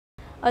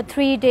A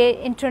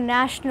three-day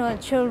international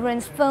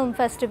children's film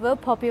festival,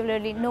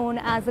 popularly known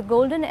as the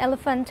Golden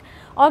Elephant,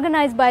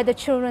 organized by the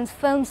Children's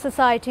Film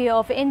Society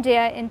of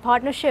India in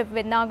partnership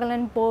with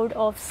Nagaland Board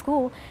of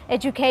School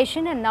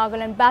Education and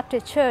Nagaland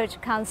Baptist Church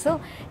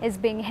Council, is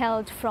being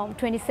held from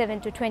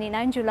 27 to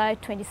 29 July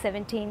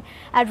 2017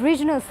 at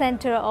Regional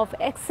Center of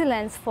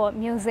Excellence for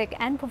Music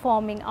and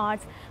Performing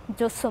Arts,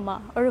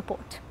 Josuma. A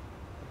report.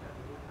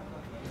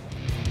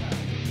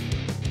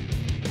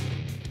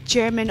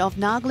 Chairman of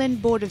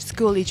Nagaland Board of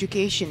School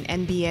Education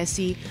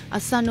 (NBSE),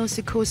 Asano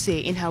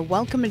Sikose, in her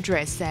welcome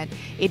address said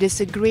it is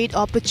a great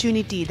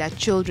opportunity that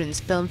Children's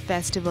Film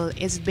Festival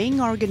is being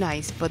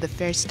organized for the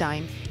first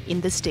time in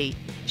the state.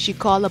 She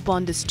called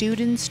upon the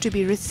students to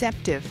be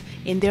receptive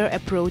in their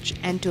approach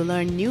and to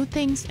learn new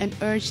things and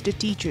urged the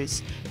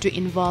teachers to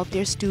involve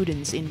their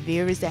students in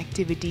various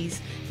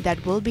activities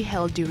that will be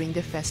held during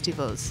the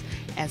festivals,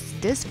 as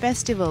this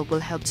festival will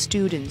help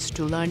students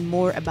to learn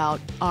more about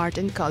art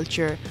and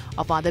culture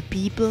of other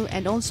people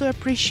and also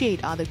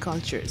appreciate other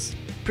cultures.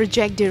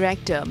 Project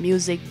Director,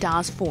 Music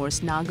Task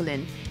Force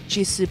Nagaland,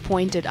 Chisu,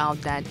 pointed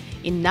out that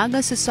in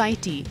Naga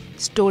society,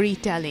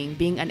 storytelling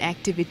being an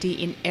activity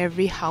in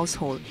every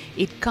household,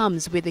 it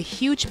comes with a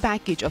huge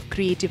package of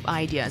creative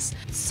ideas.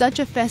 Such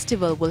a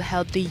festival will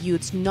help the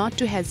youths not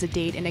to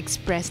hesitate and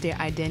express their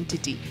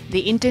identity.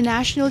 The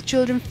International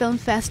Children Film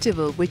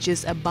Festival, which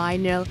is a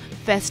biennial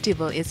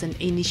festival, is an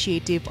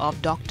initiative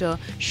of Dr.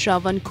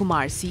 Shravan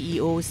Kumar,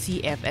 CEO,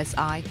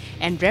 CFSI,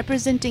 and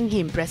representing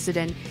him,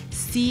 President,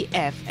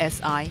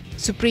 CFSI,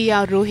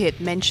 Supriya Rohit,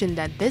 mentioned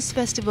that this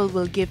festival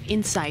will give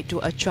insight to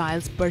a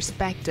child's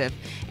perspective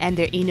and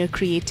their inner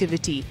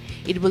creativity.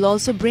 It will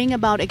also bring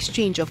about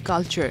exchange of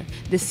culture.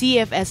 The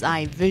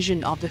CFSI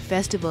vision of the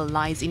festival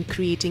lies in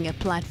creating a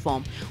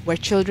platform where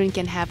children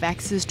can have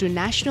access to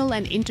national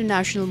and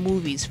international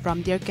movies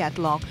from their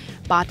catalog,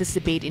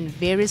 participate in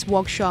various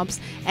workshops,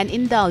 and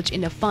indulge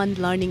in a fun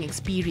learning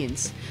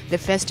experience. The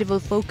festival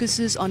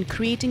focuses on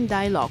creating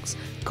dialogues,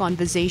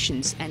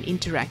 conversations, and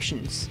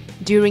interactions.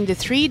 During the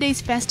 3 days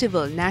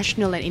festival,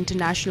 national and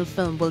international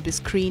film will be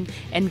screened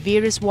and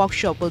various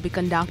workshops will be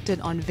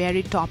conducted on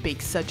varied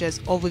topics such as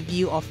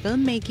overview of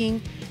filmmaking,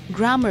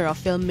 grammar of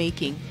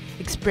filmmaking,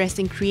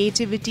 expressing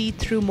creativity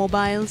through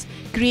mobiles,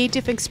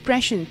 creative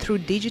expression through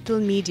digital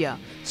media,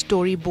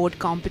 storyboard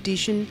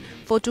competition,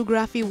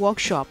 photography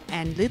workshop,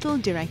 and Little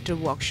Director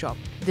workshop.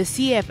 The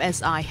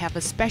CFSI have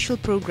a special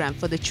program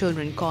for the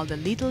children called the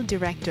Little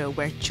Director,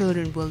 where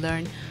children will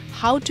learn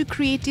how to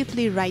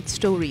creatively write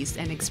stories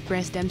and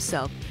express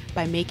themselves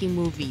by making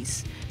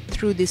movies.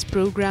 Through this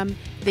program,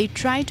 they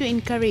try to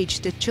encourage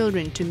the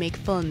children to make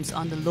films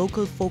on the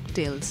local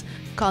folktales,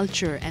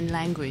 culture, and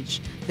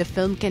language. The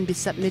film can be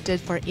submitted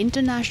for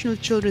International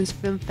Children's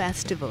Film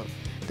Festival,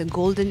 the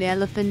Golden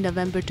Elephant,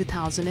 November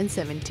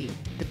 2017.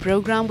 The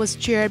program was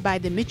chaired by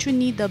the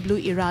Michuni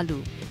W.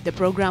 Iralu. The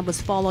program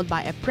was followed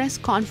by a press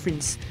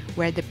conference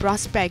where the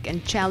prospect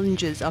and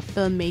challenges of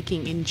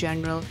filmmaking in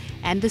general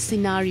and the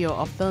scenario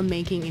of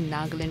filmmaking in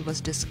Nagaland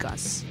was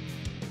discussed.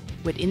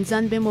 With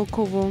Inzan Bemo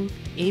Kovong,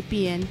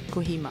 APN,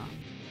 Kohima.